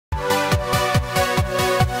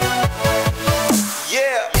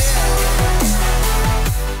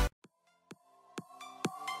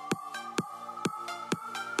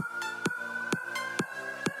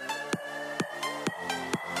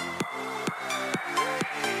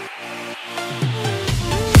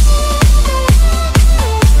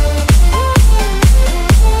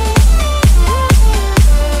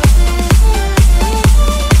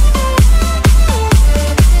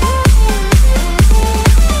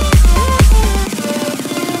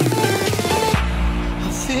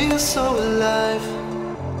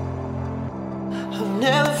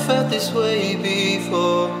felt this way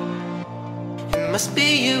before. It must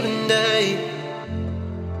be you and I.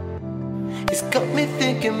 It's got me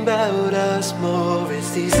thinking about us more.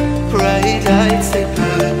 It's these bright lights, they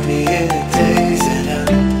put me in a daze, and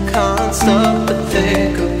I can't stop but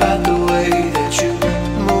think about the way that you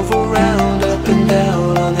move around up and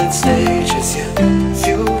down on that stage. It's your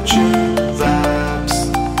future vibes.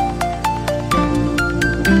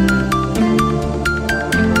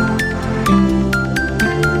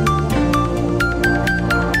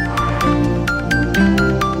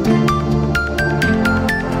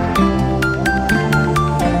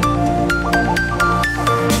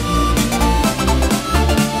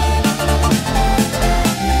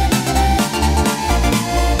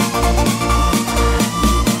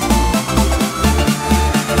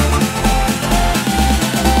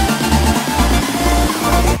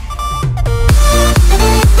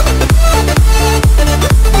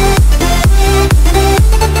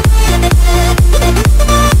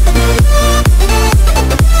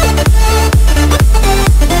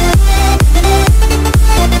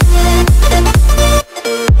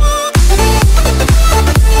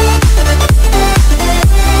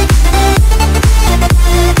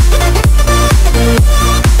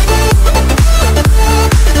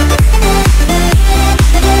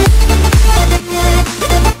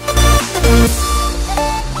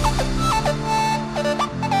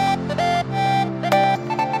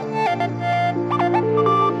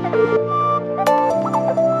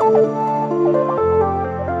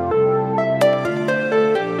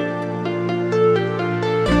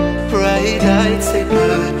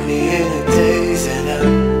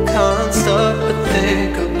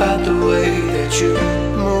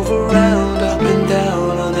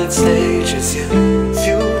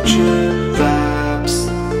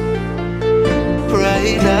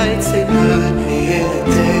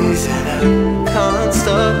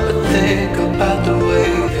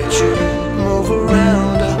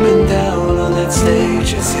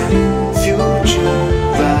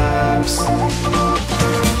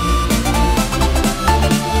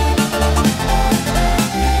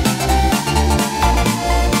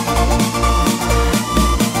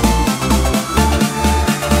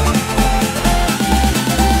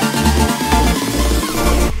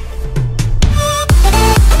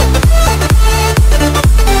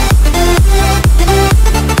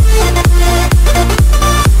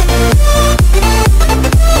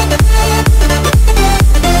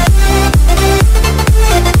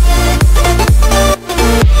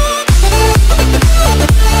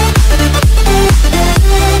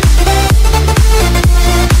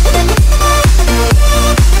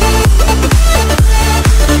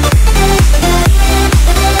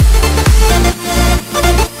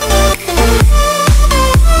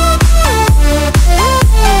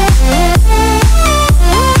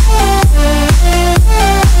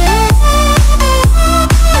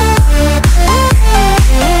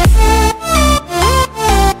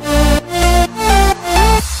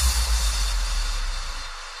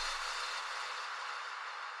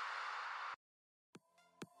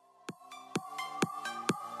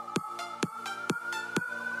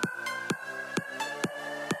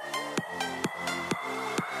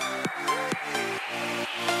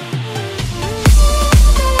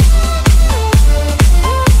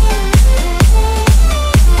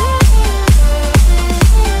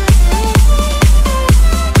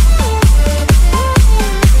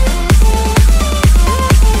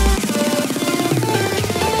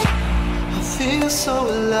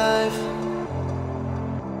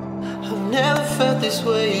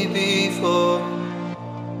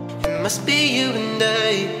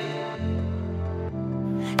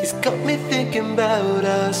 Thinking about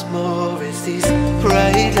us more. It's these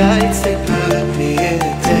bright lights, they put me in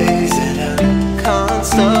a daze.